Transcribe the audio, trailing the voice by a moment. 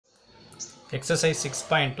Exercise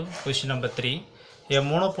 6.2, question number 3. A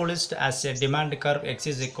monopolist has a demand curve x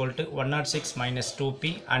is equal to 106 minus 2p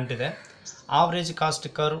and the average cost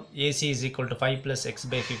curve AC is equal to 5 plus x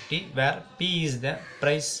by 50, where p is the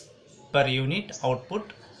price per unit output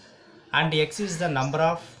and x is the number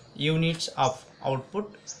of units of output.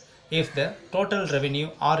 If the total revenue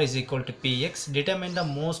R is equal to px, determine the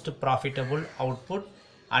most profitable output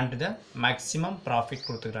and the maximum profit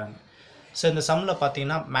கொடுத்துக்கிறாங்க. So இந்த சம்மில்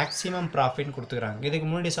பார்த்தீங்கன்னா maximum profit கொடுத்துக்கிறாங்க. இதுக்கு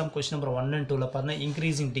முன்னாடி some question number 1 and 2ல் பார்த்தீங்கன்னா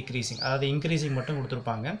increasing decreasing, அதாவது இன்க்ரீசிங் மட்டும்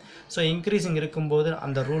கொடுத்துருப்பாங்க. ஸோ இன்க்ரீசிங் இருக்கும்போது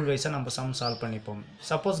அந்த ரூல் வைஸாக நம்ம சம் சால்வ் பண்ணிப்போம்.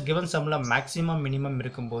 சப்போஸ் கிவன் சம்மில் மேக்ஸிமம் மினிமம்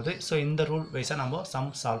இருக்கும்போது ஸோ இந்த ரூல் வைஸாக நம்ம சம்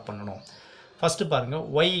சால்வ் பண்ணணும். ஃபஸ்ட்டு பாருங்கள்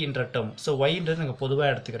ஒய்ன்ற டேர்ம். ஸோ ஒய்ன்றது நாங்கள்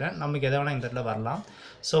பொதுவாக எடுத்துக்கிறேன், நமக்கு எதை வேணால் இந்த இடத்துல வரலாம்.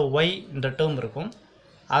 ஸோ ஒய்ன்ற டேர்ம் இருக்கும்,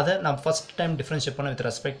 அதை நம்ம ஃபஸ்ட் டைம் டிஃப்ரென்ஷியேட் பண்ண வித்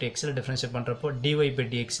ரெஸ்பெக்ட் எக்ஸில் டிஃப்ரென்ஷியேட் பண்ணுறப்போ dy by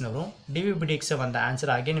dxன்னு வரும். dy by dx வந்த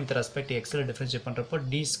ஆன்சர் அகைன் வித் ரெஸ்பெக்ட் எக்ஸில் டிஃப்ரென்ஷியேட் பண்ணுறப்போ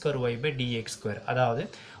d square y by dx square. அதாவது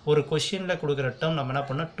ஒரு கொஷினில் கொடுக்குற டேர்ம் நம்ம என்ன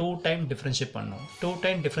பண்ணோம், 2 டைம் டிஃப்ரென்ஷியேட் பண்ணணும். 2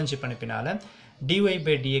 time differentiate பண்ணிப்பினால dy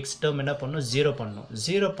by dx term என்ன பண்ணணும், 0 பண்ணணும்.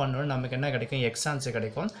 0 பண்ணணும் நமக்கு என்ன கிடைக்கும், எக்ஸ் ஆன்சர்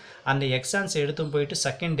கிடைக்கும். அந்த எக்ஸ் ஆன்சர் எடுத்து போயிட்டு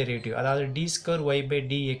செகண்ட் டெரிவேட்டிவ், அதாவது d square y by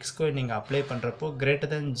dx square நீங்கள் அப்ளை பண்ணுறப்போ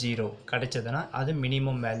greater than 0 கிடைச்சதுன்னா அது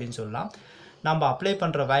மினிமம் வேல்யூன்னு சொல்லலாம். நம்ம அப்ளை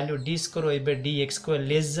பண்ணுற value d square y by dx square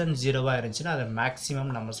less than 0 இருந்துச்சுன்னா அது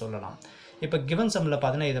மேக்ஸிமம் நம்ம சொல்லலாம். இப்போ கிவன் சம்மில்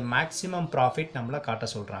பார்த்தீங்கன்னா இது மேக்ஸிமம் ப்ராஃபிட் நம்மளை காட்ட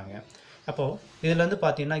சொல்கிறாங்க. அப்போது இதில் வந்து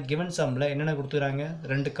பார்த்தீங்கன்னா கிவன் சம்மில் என்னென்ன கொடுத்துறாங்க,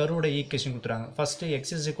 ரெண்டு கருவோட ஈக்குவேஷன் கொடுத்துறாங்க. First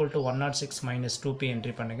x is equal to 106 minus 2p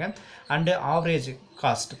entry பண்ணுங்கள். And average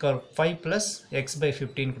cost curve 5 plus x by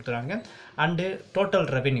 15 கொடுத்துறாங்க. அண்டு டோட்டல்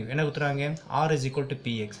ரெவென்யூ என்ன கொடுத்துறாங்க, r is equal to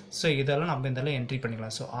px. So இதெல்லாம் நம்ம இதெல்லாம் என்ட்ரி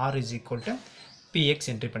பண்ணிக்கலாம். So r is equal to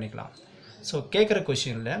px entry பண்ணிக்கலாம். So கேட்குற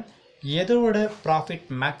கொஷினில் எதோட ப்ராஃபிட்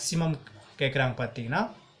மேக்ஸிமம் கேட்குறாங்க பார்த்தீங்கன்னா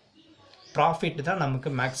ப்ராஃபிட் தான் நமக்கு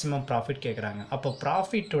மேக்ஸிமம் ப்ராஃபிட் கேட்குறாங்க. அப்போ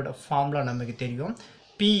ப்ராஃபிட்டோட ஃபார்முலா நமக்கு தெரியும்,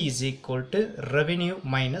 p is equal to revenue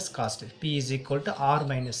minus cost. p is equal to r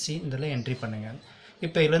minus c இதில் என்ட்ரி பண்ணுங்கள்.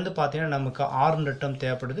 இப்போ இதுலேருந்து பார்த்தீங்கன்னா நமக்கு r டேர்ம்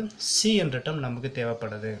தேவைப்படுது, c என்ற டேர்ம் நமக்கு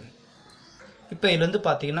தேவைப்படுது. இப்போ இதுலேருந்து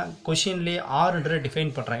பார்த்தீங்கன்னா கொஷின்லேயே ஆறுன்ற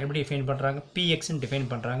டிஃபைன் பண்ணுறாங்க. எப்படி டிஃபைன் பண்ணுறாங்க, பிஎக்ஸ்ன்னு டிஃபைன்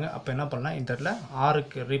பண்ணுறாங்க. அப்போ என்ன பண்ணலாம், இந்த இடத்துல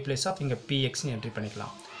ஆருக்கு ரீப்ளேஸ் ஆஃப் இங்கே பிஎக்ஸ்ன்னு என்ட்ரி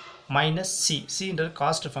பண்ணிக்கலாம். மைனஸ் சின்றது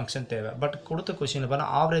காஸ்ட் ஃபங்க்ஷன் தேவை. பட் கொடுத்த கொஷினில் பார்த்தா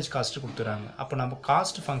ஆவரேஜ் காஸ்ட்டு கொடுத்துறாங்க. அப்போ நம்ம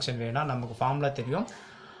காஸ்ட் ஃபங்க்ஷன் வேணால் நமக்கு ஃபார்முலா தெரியும்.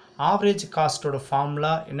 ஆவரேஜ் காஸ்ட்டோட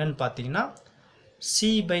ஃபார்முலா என்னென்னு பார்த்தீங்கன்னா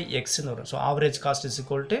சி பை எக்ஸ்ன்னு வரும். So average cost is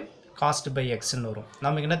equal to caused by எக்ஸ்ன்னு வரும்.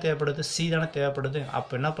 நமக்கு என்ன தேவைப்படுது, சி தானே தேவைப்படுது.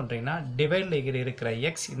 அப்போ என்ன பண்ணுறீங்கன்னா டிவைடில் இருக்கிற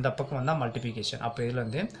எக்ஸ் இந்த பக்கம் வந்தால் மல்டிப்ளிகேஷன். அப்போ இதில்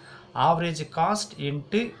வந்து average cost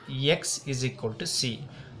into X is equal to C.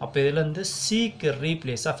 அப்போ இதில் வந்து சிக்கு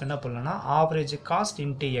ரீப்ளேஸ் ஆஃப் என்ன பண்ணலாம்னா ஆவரேஜ் காஸ்ட்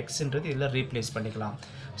இன்ட்டு எக்ஸ்ன்றது இதில் ரீப்ளேஸ் பண்ணிக்கலாம்.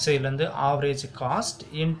 ஸோ இதில் வந்து ஆவரேஜ் காஸ்ட்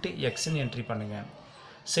இன்ட்டு எக்ஸ்ன்னு என்ட்ரி பண்ணுங்கள்.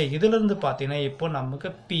 ஸோ இதிலேருந்து பார்த்தீங்கன்னா இப்போ நமக்கு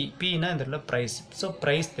பின்னா இந்த இடத்துல ப்ரைஸ். ஸோ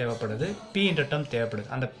ப்ரைஸ் தேவைப்படுது, பி என்ற டேர்ம் தேவைப்படுது.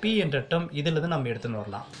 அந்த பி என்ற டேர்ம் இதிலேருந்து நம்ம எடுத்துன்னு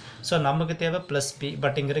வரலாம். ஸோ நமக்கு தேவை ப்ளஸ் பி,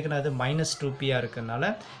 பட் இங்கே இருக்கிறது மைனஸ் 2p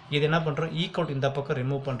இருக்கிறதுனால இது என்ன பண்ணுறோம், ஈக்குவல் இந்த பக்கம்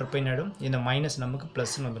ரிமூவ் பண்ணுறப்போ என்னடும் இந்த மைனஸ் நமக்கு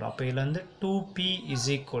ப்ளஸ்ன்னு வந்துடும். அப்போ இதில் வந்து 2p is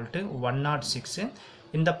equal to 106,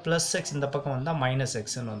 இந்த ப்ளஸ் எக்ஸ் இந்த பக்கம் வந்தால் மைனஸ்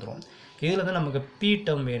எக்ஸ்ன்னு வந்துடும். இதில் வந்து நமக்கு பி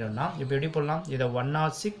டேர்ம் வேணும்னா இப்போ எப்படி போடலாம், இதை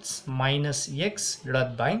 106 minus X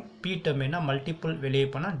divide by B term வேணால் மல்டிபிள் வெளியே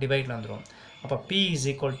போனால் டிவைடில் வந்துடும். அப்போ B is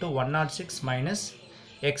equal to 106 minus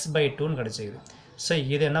X by 2ன்னு கிடச்சிது. ஸோ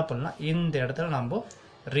இது என்ன பண்ணலாம், இந்த இடத்துல நம்ம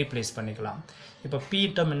ரீப்ளேஸ் பண்ணிக்கலாம். இப்போ பி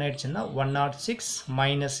டேர்ம் என்ன ஆயிடுச்சுன்னா 106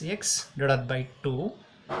 minus X divide by 2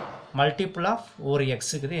 multiple of ஒரு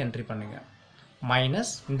எக்ஸுக்கு என்ட்ரி பண்ணுங்கள்.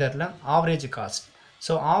 மைனஸ் இந்த இடத்துல average cost.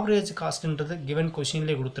 So average காஸ்ட்ன்றது given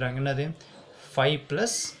கொஷின்லேயே கொடுத்துறாங்க, என்னது 5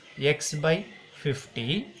 plus X by 50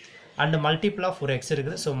 and multiple of ஒரு எக்ஸ்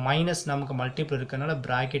இருக்குது. ஸோ மைனஸ் நமக்கு மல்டிபிள் இருக்கிறதுனால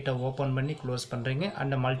ப்ராக்கெட்டை ஓப்பன் பண்ணி க்ளோஸ் பண்ணுறீங்க.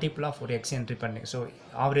 அண்டு மல்டிபிள் ஆஃப் ஒரு எக்ஸ் என்ட்ரி பண்ணுங்க. ஸோ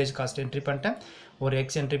ஆவரேஜ் காஸ்ட் என்ட்ரி பண்ணிட்டேன், ஒரு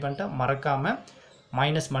எக்ஸ் என்ட்ரி பண்ணிட்டேன். மறக்காமல்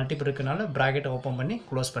மைனஸ் மல்டிபிள் இருக்கிறதுனால ப்ராக்கெட்டை ஓப்பன் பண்ணி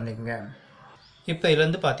க்ளோஸ் பண்ணிக்கோங்க. இப்போ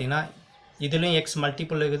இதுலேருந்து பார்த்தீங்கன்னா இதுலேயும் எக்ஸ்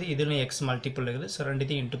மல்டிபிள் இருக்குது, இதுலேயும் எக்ஸ் மல்டிபிள் இருக்குது. ஸோ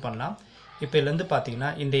ரெண்டுத்தையும் இன்ட்டு பண்ணலாம். இப்போ இதுலேருந்து பார்த்தீங்கன்னா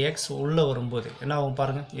இந்த எக்ஸ் உள்ளே வரும்போது என்ன ஆகும்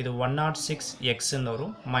பாருங்கள், இது 106 எக்ஸ்ன்னு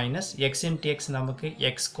வரும். மைனஸ் எக்ஸ் இன்ட்டு எக்ஸ் நமக்கு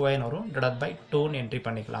எக்ஸ் ஸ்கொயர்னு வரும். டிவைட் பை 2ன்னு என்ட்ரி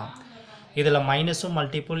பண்ணிக்கலாம். இதில் மைனஸும்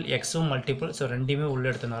மல்டிபிள் எக்ஸும் மல்டிபிள். ஸோ ரெண்டுமே உள்ளே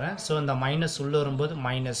எடுத்துன்னு வரேன். ஸோ இந்த மைனஸ் உள்ளே வரும்போது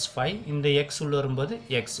மைனஸ் 5, இந்த எக்ஸ் உள்ளே வரும்போது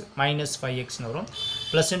எக்ஸ் மைனஸ் 5xன்னு வரும்.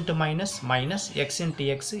 Plus into minus minus X into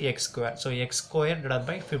X X square. So X square divide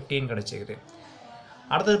by 15 கிடச்சிக்குது.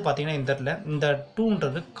 அடுத்தது பார்த்தீங்கன்னா இந்த இடத்துல இந்த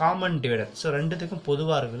 2ன்றது காமன் டிவைடர். ஸோ ரெண்டுத்துக்கும்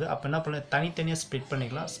பொதுவாக இருக்குது. அப்போ என்ன பண்ண தனித்தனியாக ஸ்ப்ளிட்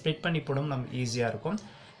பண்ணிக்கலாம். ஸ்ப்ளிட் பண்ணி போடும் நமக்கு ஈஸியாக இருக்கும்.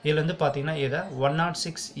 இதில் வந்து பார்த்தீங்கன்னா இதை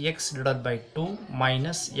 106x divide by 2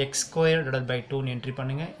 minus X square divide by 2ன்னு entry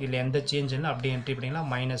பண்ணுங்கள். இதில் எந்த சேஞ்ச் இல்லை, அப்படியே என்ட்ரி பண்ணிக்கலாம்.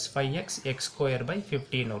 Minus 5x X square by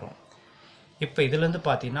 15 வரும். இப்போ இதிலேருந்து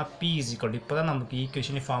பார்த்தீங்கன்னா p is equal to இப்போ தான் நமக்கு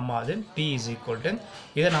ஈக்குவேஷனே ஃபார்ம் ஆகுது p is equal to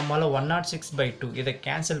இதை நம்மளால் 106/2 இதை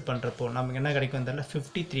கேன்சல் பண்ணுறப்போ நமக்கு என்ன கிடைக்கும் இந்த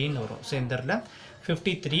 53ன்னு வரும். ஸோ இந்த இடத்துல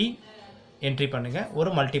 53 என்ட்ரி பண்ணுங்கள், ஒரு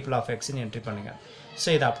மல்டிபிள் ஆஃப் எக்ஸ்ன்னு என்ட்ரி பண்ணுங்கள். ஸோ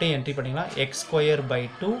இதை அப்படியே என்ட்ரி பண்ணிங்கன்னா x²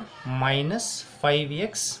 minus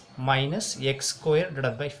 5x minus x²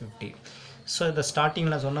 divided by 50. So இந்த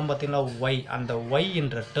ஸ்டார்டிங்கில் சொன்னோம் பார்த்தீங்கன்னா y, அந்த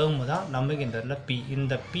y-ன்ற டேர்மு தான் நமக்கு இந்த இடத்துல p.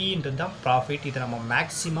 இந்த p-ன்றது தான் ப்ராஃபிட். இதை நம்ம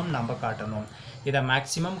மேக்ஸிமம் நம்ம காட்டணும். இதை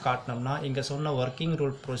மேக்ஸிமம் காட்டினோம்னா இங்கே சொன்ன ஒர்க்கிங்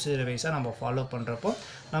ரூல் ப்ரொசீஜர் வைஸாக நம்ம ஃபாலோ பண்ணுறப்போ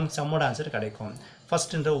நமக்கு சம்மோட ஆன்சர் கிடைக்கும்.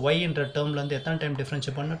 ஃபஸ்ட்டுன்ற ஒய்ன்ற டேர்ம்லேருந்து எத்தனை டைம்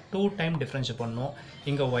டிஃப்ரென்ஷியேட் பண்ணணும்? 2 டைம் டிஃப்ரென்ஷியேட் பண்ணணும்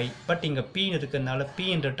இங்கே ஒய். பட் இங்கே பின்னு இருக்கிறதுனால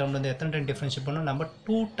பின்ற டேர்ம்லேருந்து எத்தனை டைம் டிஃப்ரென்ஷியேட் பண்ணணும்? நம்ம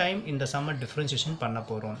 2 டைம் இந்த சம்ம டிஃப்ரென்ஷியேஷன் பண்ண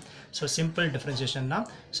போகிறோம். ஸோ சிம்பிள் டிஃப்ரென்ஷியேஷன் தான்.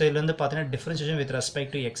 ஸோ இதுலேருந்து பார்த்தீங்கன்னா டிஃப்ரென்ஷியேஷன் வித்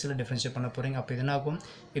ரெஸ்பெக்ட் டு எக்ஸில் டிஃப்ரென்ஷியேட் பண்ண போகிறீங்க. அப்போ இது என்னாகும்?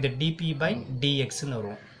 இது dp/dxன்னு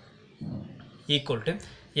வரும் ஈக்குவல் டு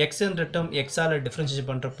எக்ஸ்ன்ற டேர்ம் எக்ஸால் டிஃப்ரென்ஷியேட்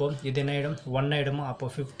பண்ணுறப்போ இது என்ன ஆகிடும்? 1 ஆகிடுமா? அப்போ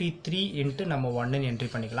 53 இன்ட்டு நம்ம 1ன்னு என்ட்ரி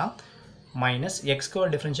பண்ணிக்கலாம். மைனஸ் x²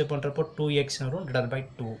 டிஃப்ரென்ஷியேட் பண்ணுறப்போ 2x வரும் divide by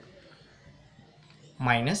 2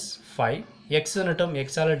 minus 5 எக்ஸ்ன்ற term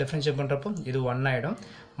எக்ஸால் differentiate பண்ணுறப்போ இது 1 ஆகிடும்.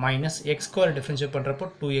 மைனஸ் x² டிஃப்ரென்ஷியேட் பண்ணுறப்போ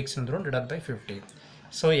 2x வந்துடும் divide by 50.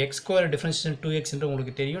 So x² differentiation 2x என்று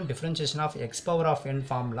உங்களுக்கு தெரியும். Differentiation of x⁴n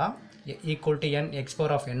formula equal to n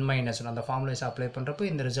x⁴n minus அந்த ஃபார்முலாஸ் அப்ளை பண்ணுறப்போ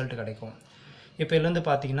இந்த ரிசல்ட் கிடைக்கும். இப்போ இதுலேருந்து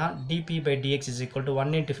பார்த்தீங்கன்னா dp/dx is equal to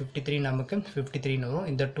 1 into 53 நமக்கு 53ன்னு வரும்.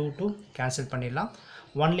 இந்த 2 கேன்சல் பண்ணிடலாம்.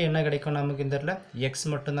 1ல என்ன கிடைக்கும் நமக்கு? இந்த இடத்துல x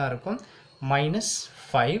மட்டும்தான் இருக்கும். மைனஸ்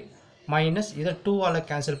 5 மைனஸ் இதை 2ஆல்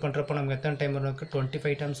கேன்சல் பண்ணுறப்போ நமக்கு எத்தனை டைம் வரும்?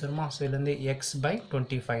 25 டைம்ஸ் வருமா? ஸோ இதுலேருந்து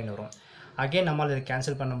x/25ன்னு வரும். அகெயின் நம்மளால் இதை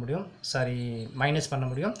கேன்சல் பண்ண முடியும், சாரி மைனஸ் பண்ண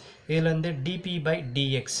முடியும். இதுலேருந்து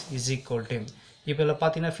dp/dx is equal to இப்போ இதில்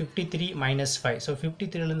பார்த்தீங்கன்னா 53 minus 5. ஸோ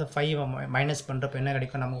 53லேருந்து 5 மைனஸ் பண்ணுறப்போ என்ன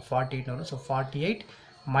கிடைக்கும்? நமக்கு 48 வரும். ஸோ 48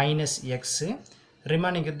 மைனஸ் எக்ஸு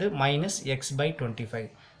ரிமைனிங் இது மைனஸ் x/25.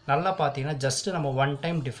 நல்லா பார்த்தீங்கன்னா ஜஸ்ட்டு நம்ம 1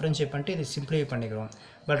 டைம் டிஃப்ரென்ஷியேட் பண்ணிட்டு இது சிம்பிளிஃபை பண்ணிக்கிறோம்.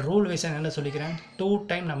 பட் ரூல் வைஸாக என்ன சொல்லிக்கிறேன்? 2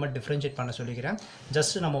 டைம் நம்ம டிஃப்ரென்ஷியேட் பண்ண சொல்லிக்கிறேன்.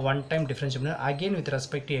 ஜஸ்ட்டு நம்ம 1 டைம் டிஃப்ரென்ஷியேட் பண்ணி அகெயின் வித்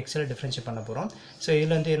ரெஸ்பெக்ட் டு எக்ஸில் டிஃப்ரென்ஷியேட் பண்ண போகிறோம். ஸோ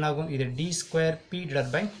இதுலேருந்து என்ன ஆகும்? இது d²p divided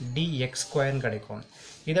by dx² கிடைக்கும்.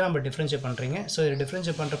 இதை நம்ம டிஃப்ரென்ஷியேட் பண்ணுறீங்க. ஸோ இது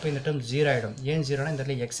டிஃப்ரென்ஷியேட் பண்ணுறப்போ இந்த டேர்ம் 0 ஆகிடும். ஏன் 0னா இந்த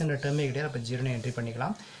இடத்துல எக்ஸ்ன்ற டேர்மே கிடையாது. அப்போ 0ன்னு என்ட்ரி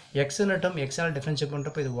பண்ணிக்கலாம். எக்ஸ்ன்ற டேர்ம் எக்ஸால் டிஃப்ரென்ஷியேட்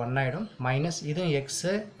பண்ணுறப்போ இது 1 ஆகிடும். மைனஸ் இதுவும்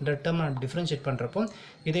எக்ஸ்ன்ற டேர்ம் நம்ம டிஃப்ரென்ஷியேட் பண்ணுறப்போ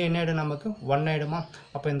இது என்ன ஆகிடும்? நமக்கு 1 ஆகிடுமா?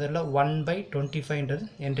 அப்போ இந்த இடத்துல 1/25ன்றது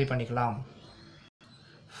என்ட்ரி பண்ணிக்கலாம்.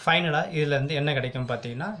 ஃபைனலாக இதிலேருந்து என்ன கிடைக்கும்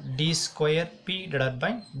பார்த்தீங்கன்னா d²p divided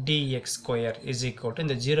by dx² is equal to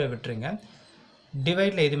இந்த 0 விட்டுருங்க.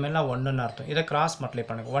 டிவைடில் இது மேலாம் 1ன்னு அர்த்தம். இதை கிராஸ் மல்டிப்ளை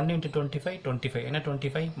பண்ணுங்கள். 1 into 25 25 என்ன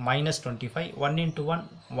 25 மைனஸ் 25 1 into 1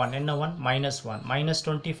 1 என்ன 1 மைனஸ் 1 மைனஸ்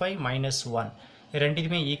 25 மைனஸ் 1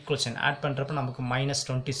 ரெண்டுமே ஈக்குவல்ஷன் ஆட் பண்ணுறப்போ நமக்கு மைனஸ்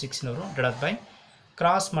 26ன்னு வரும். டிவைட் பை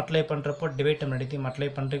கிராஸ் மல்டிப்ளை பண்ணுறப்போ டிவைட் நடத்தி மல்டிப்ளை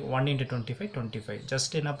பண்ணுறதுக்கு 1 into 25 25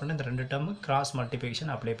 ஜஸ்ட் என்ன பண்ண இந்த ரெண்டு டேர்மு கிராஸ்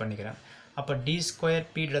மல்டிப்ளிகேஷன் அப்ளை பண்ணிக்கிறேன். அப்போ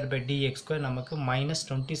d²p divided by dx² நமக்கு மைனஸ்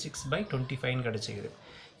 26/25ன்னு கிடச்சிக்குது.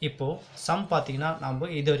 இப்போது சம் பார்த்தீங்கன்னா நம்ம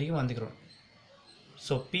இது வரைக்கும் வந்துக்கிறோம்.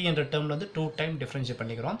 ஸோ p என்ற டேர்மில் வந்து 2 டைம் டிஃப்ரென்ஷியேட்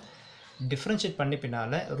பண்ணிக்கிறோம். டிஃப்ரென்ஷியேட் பண்ணி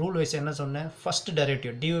பின்னால் ரூல் வைஸ் என்ன சொன்னேன்? ஃபஸ்ட்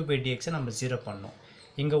டெரிவேட்டிவ் dy/dxை நம்ம 0 பண்ணணும்.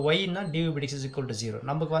 இங்கே yன்னா dy/dx is equal to 0.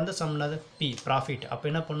 நமக்கு வந்த சம்னாது p ப்ராஃபிட். அப்போ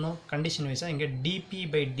என்ன பண்ணணும்? கண்டிஷன் வைஸாக இங்கே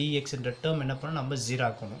dp/dx என்ற டேர்ம் என்ன பண்ணணும்? நம்ம 0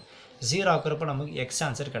 ஆக்கணும். 0 ஆக்குறப்போ நமக்கு எக்ஸ்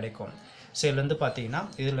ஆன்சர் கிடைக்கும். ஸோ இதுலேருந்து பார்த்தீங்கன்னா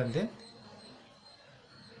இதுலேருந்து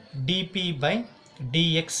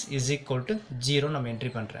dp/dx is equal to 0 நம்ம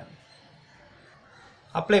என்ட்ரி பண்ணுறேன்.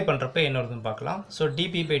 அப்ளை பண்ணுறப்ப என்ன வருதுன்னு பார்க்கலாம். ஸோ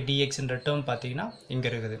dp/dxன்ற டேர்ம் பார்த்தீங்கன்னா இங்கே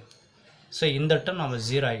இருக்குது. ஸோ இந்த டேர்ம் நம்ம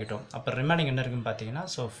 0 ஆகிட்டோம். அப்போ ரிமைனிங் என்ன இருக்குன்னு பார்த்தீங்கன்னா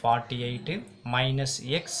so 48 minus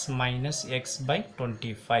X minus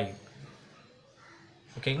x/25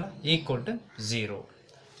 ஓகேங்களா ஈக்குவல் டு 0.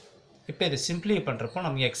 இப்போ இது சிம்பிளிஃபை பண்ணுறப்போ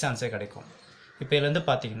நமக்கு எக்ஸ் ஆன்சர் கிடைக்கும். இப்போ இதுலேருந்து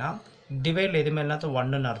பார்த்தீங்கன்னா டிவைடில் எதுவுமே இல்லாத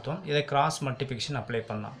 1ன்னு அர்த்தம். இதை கிராஸ் மல்டிப்ளிகேஷன் அப்ளை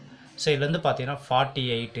பண்ணலாம். ஸோ இதுலேருந்து பார்த்தீங்கன்னா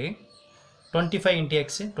 48 25 into x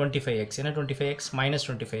 25x என்ன 25x minus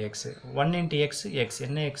 25x 1 into x x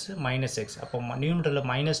என்ன x minus x. அப்போ நியூமரேட்டரில்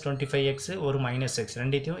மைனஸ் 25x ஒரு மைனஸ் x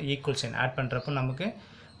ரெண்டுத்தையும் ஈக்குவல்ஷன் ஆட் பண்ணுறப்போ நமக்கு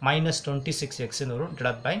மைனஸ் 26xன்னு வரும்.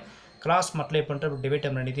 டிவைட் பை கிராஸ் மல்டிப்ளை பண்ணுறப்போ டிவைட்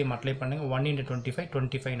ரெண்டுத்தையும் மல்டிப்ளை பண்ணுங்க. 1 into 25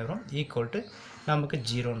 25ன்னு வரும் ஈக்குவல் டு நமக்கு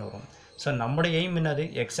 0ன்னு வரும். ஸோ நம்மளுடைய எய்ம் என்னது?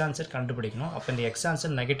 எக்ஸ் ஆன்சர் கண்டுபிடிக்கணும். அப்போ இந்த எக்ஸ்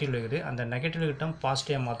ஆன்சர் நெகட்டிவ் இருக்குது. அந்த நெகட்டிவ் கிட்டம்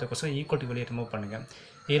பாசிட்டிவாக மாற்றக்கோசம் ஈக்குவல் டு வெளியே ரிமூவ் பண்ணுங்கள்.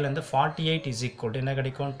 இதில் வந்து 48 is equal to என்ன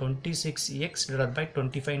கிடைக்கும்? 26x divided by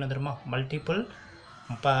 25 வந்துருமா? மல்டிபிள்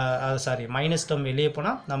சாரி மைனஸ் டேர்ம் வெளியே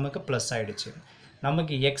போனால் நமக்கு ப்ளஸ் ஆகிடுச்சு.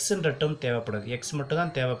 நமக்கு எக்ஸுன்ற டேர்ம் தேவைப்படுது. எக்ஸ் மட்டும்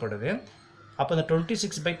தான் தேவைப்படுது. அப்போ இந்த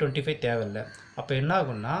 26/25 தேவையில்லை. அப்போ என்ன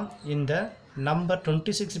ஆகும்னா இந்த நம்பர்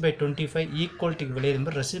 26/25 ஈக்குவல்ட்டுக்கு வெளியே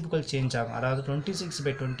இருக்கும்போது ரெசிபிக்கல் சேஞ்ச் ஆகும். அதாவது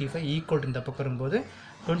 26/25 ஈக்குவல் இந்த பக்கம் வரும்போது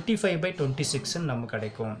 25/26 நமக்கு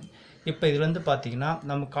கிடைக்கும். இப்போ இதுலேருந்து பார்த்தீங்கன்னா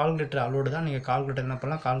நம்ம கால்குலேட்டர் அலோடு தான். நீங்கள் கால்குலேட்டர் என்ன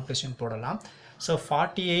பண்ணலாம், கால்குலேஷன் போடலாம். ஸோ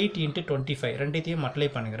 48 × 25 ரெண்டுத்தையும் மல்டிப்ளை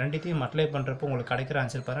பண்ணுங்கள். ரெண்டுத்தையும் மல்டிப்ளை பண்ணுறப்போ உங்களுக்கு கிடைக்கிற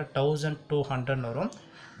ஆன்சர் பாருங்கள் 1200 வரும்.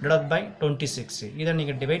 Divide by 26. இதை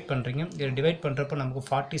நீங்கள் டிவைட் பண்ணுறீங்க. இதை டிவைட் பண்ணுறப்போ நமக்கு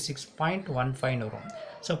 46.15 வரும்.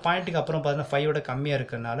 ஸோ பாயிண்ட்டுக்கு அப்புறம் பார்த்தீங்கன்னா 5 விட கம்மியாக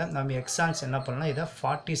இருக்கிறதுனால நம்ம எக்ஸான்ஸ் என்ன பண்ணலாம், இதை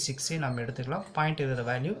 46 நம்ம எடுத்துக்கலாம். பாயிண்ட் இருக்கிற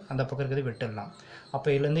வேல்யூ அந்த பக்கம் இருக்கிறது விட்டுடலாம். அப்போ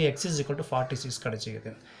இதுலேருந்து x = 46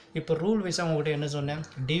 கிடச்சிக்குது. இப்போ ரூல் வைஸாக உங்கள்கிட்ட என்ன சொன்னேன்,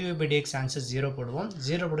 dv/dx ஆன்சர் 0 போடுவோம்.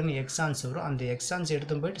 0 போடுங்க எக்ஸ் ஆன்சர் வரும். அந்த எக்ஸ் ஆன்சர்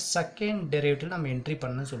எடுத்து போயிட்டு செகண்ட் டெரிவேட்டிவ் நம்ம என்ட்ரி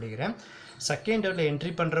பண்ணணும்னு சொல்லிக்கிறேன். செகண்ட் டெரிவேட்டிவ்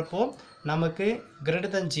என்ட்ரி பண்ணுறப்போ நமக்கு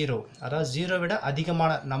greater than 0, அதாவது 0 விட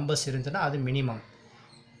அதிகமான நம்பர்ஸ் இருந்துச்சுன்னா அது மினிமம்.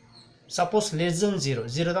 சப்போஸ் less than 0,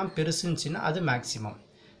 0 தான் பெருசுச்சுன்னா அது மேக்ஸிமம்.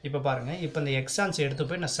 இப்போ பாருங்கள், இப்போ இந்த எக்ஸ் ஆன்சர் எடுத்து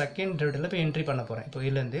போய் நான் செகண்ட் டெரிவேட்டிவில் போய் என்ட்ரி பண்ண போகிறேன். இப்போ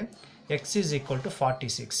இதுலேருந்து x =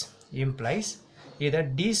 46 implies இதை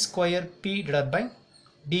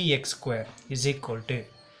d²p/dx² =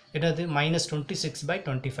 என்னது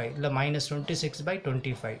 -26/25 இல்லை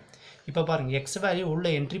 -26/25. இப்போ பாருங்கள், எக்ஸ் வேல்யூ உள்ளே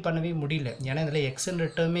என்ட்ரி பண்ணவே முடியல, ஏன்னா இதில் எக்ஸ்ன்ற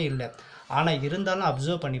டேர்மே இல்லை. ஆனால் இருந்தாலும்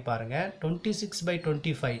அப்சர்வ் பண்ணி பாருங்கள்,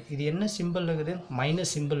 26/25 இது என்ன சிம்பிள் இருக்குது,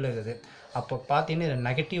 மைனஸ் சிம்பிள் இருக்குது. அப்போ பார்த்தீங்கன்னா இது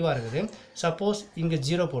நெகட்டிவாக இருக்குது. சப்போஸ் இங்கே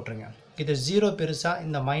 0 போட்டுருங்க. இது 0 பெருசா,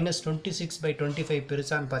 இந்த -26/25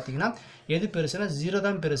 பெருசான்னு பார்த்தீங்கன்னா எது பெருசுனா 0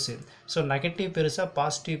 தான் பெருசு. ஸோ நெகட்டிவ் பெருசா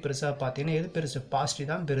பாசிட்டிவ் பெருசா பார்த்தீங்கன்னா எது பெருசு,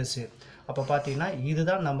 பாசிட்டிவ் தான் பெருசு. அப்போ பார்த்தீங்கன்னா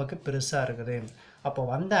இதுதான் நமக்கு பெருசாக இருக்குது. அப்போ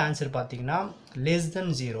வந்த ஆன்சர் பார்த்தீங்கன்னா less than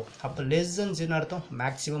 0. அப்போ less than 0 அர்த்தம்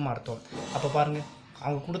மேக்ஸிமம் அர்த்தம். அப்போ பாருங்கள்,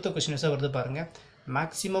 அவங்க கொடுத்த கொஸ்டின்ஸாக வருது பாருங்கள்,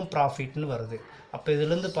 மேக்ஸிமம் ப்ராஃபிட்னு வருது. அப்போ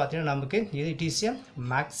இதுலேருந்து பார்த்தீங்கன்னா நமக்கு இட் இஸ் எ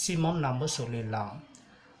மேக்ஸிமம் நம்ம சொல்லிடலாம்.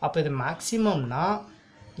 அப்போ இது மேக்ஸிமம்னா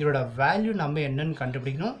இதோட வேல்யூ நம்ம என்னன்னு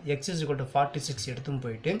கண்டுபிடிக்கணும். x = 46 எடுத்துன்னு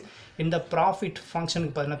போயிட்டு இந்த ப்ராஃபிட்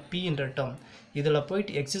ஃபங்க்ஷனுக்கு பார்த்தீங்கன்னா p என்ற டேர்ம் இதில்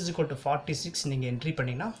போயிட்டு x = 46 நீங்கள் என்ட்ரி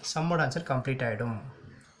பண்ணிங்கன்னா சம்மோட ஆன்சர் கம்ப்ளீட் ஆகிடும்.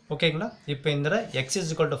 ஓகேங்களா? இப்போ இந்த x =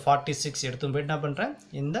 46 எடுத்துன்னு போயிட்டு என்ன பண்ணுறேன்,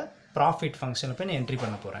 இந்த ப்ராஃபிட் ஃபங்க்ஷனை போய் நான் என்ட்ரி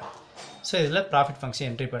பண்ண போகிறேன். ஸோ இதில் ப்ராஃபிட் ஃபங்க்ஷன்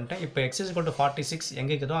என்ட்ரி பண்ணிட்டேன். இப்போ x = 46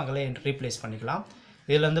 எங்கே இருக்குதோ அங்கே ரீப்ளேஸ் பண்ணிக்கலாம்.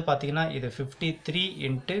 இதில் வந்து பார்த்தீங்கன்னா இது 53 ×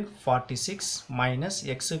 46 மைனஸ்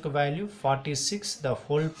எக்ஸுக்கு value 46 the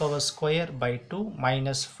whole power square by 2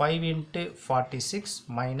 minus 5 × 46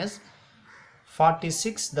 minus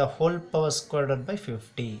 46 the whole power squared by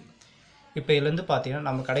 50. இப்போ இதுலேருந்து பார்த்தீங்கன்னா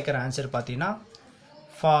நம்ம கிடைக்கிற ஆன்சர் பார்த்தீங்கன்னா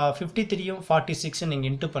 53யும் 46 நீங்கள்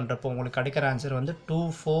இன்ட்டு பண்ணுறப்போ உங்களுக்கு கிடைக்கிற ஆன்சர் வந்து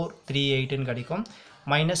 2438ன்னு கிடைக்கும்.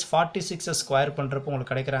 மைனஸ் 46 ஸ்கொயர் பண்ணுறப்போ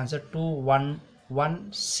உங்களுக்கு கிடைக்கிற ஆன்சர்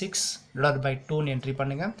 2116/2ன்னு என்ட்ரி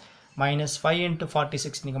பண்ணுங்கள். மைனஸ் 5 ×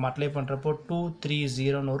 46 நீங்கள் மல்டிப்ளை பண்ணுறப்போ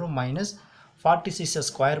 230 வரும். மைனஸ் 46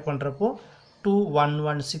 ஸ்கொயர் பண்ணுறப்போ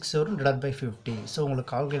 2116 வரும் /50. ஸோ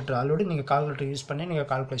உங்களுக்கு கால்குலேட்டர் ஆல்ரெடி நீங்கள் கால்குலேட்டர் யூஸ் பண்ணி நீங்கள்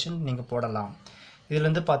கால்குலேஷன் நீங்கள் போடலாம்.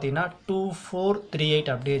 இதுலேருந்து பார்த்தீங்கன்னா 2438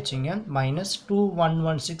 அப்படியே வச்சிங்க. மைனஸ்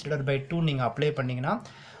 2116/2 நீங்கள் அப்ளை பண்ணிங்கன்னா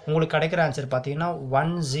உங்களுக்கு கிடைக்கிற ஆன்சர் பார்த்தீங்கன்னா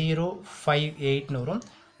 1058ன்னு வரும்.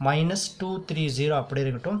 மைனஸ் 230 அப்படியே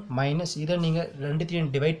இருக்கட்டும். மைனஸ் இதை நீங்கள்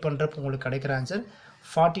ரெண்டுத்தையும் டிவைட் பண்ணுறப்போ உங்களுக்கு கிடைக்கிற ஆன்சர்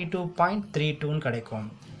 42.32ன்னு கிடைக்கும்.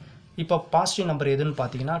 இப்போ பாசிட்டிவ் நம்பர் எதுன்னு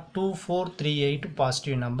பார்த்தீங்கன்னா 2438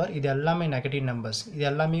 பாசிட்டிவ் நம்பர். இது எல்லாமே நெகட்டிவ் நம்பர்ஸ். இது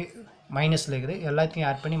எல்லாமே மைனஸில் இருக்குது. எல்லாத்தையும்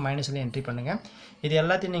ஆட் பண்ணி மைனஸில் என்ட்ரி பண்ணுங்கள். இது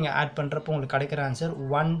எல்லாத்தையும் நீங்கள் ஆட் பண்ணுறப்போ உங்களுக்கு கிடைக்கிற ஆன்சர்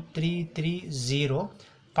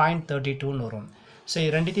 1330.32ன்னு வரும். ஸோ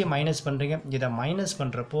இது ரெண்டுத்தையும் மைனஸ் பண்ணுறீங்க. இதை மைனஸ்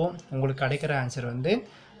பண்ணுறப்போ உங்களுக்கு கிடைக்கிற ஆன்சர் வந்து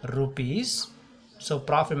rupees. So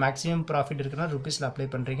profit maximum profit இருக்குன்னா ருபீஸில் அப்ளை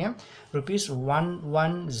பண்ணுறீங்க. ருபீஸ்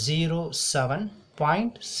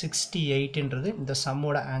 1107.68ன்றது இந்த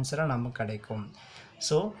சம்மோட ஆன்சராக நமக்கு கிடைக்கும்.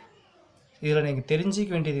 ஸோ இதில் நீங்கள் தெரிஞ்சிக்க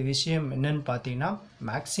வேண்டியது விஷயம் என்னன்னு பார்த்தீங்கன்னா,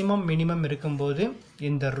 மேக்ஸிமம் மினிமம் இருக்கும்போது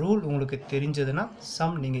இந்த ரூல் உங்களுக்கு தெரிஞ்சதுன்னா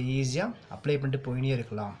சம் நீங்கள் ஈஸியாக அப்ளை பண்ணிட்டு போயினே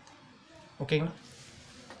இருக்கலாம். ஓகேங்களா?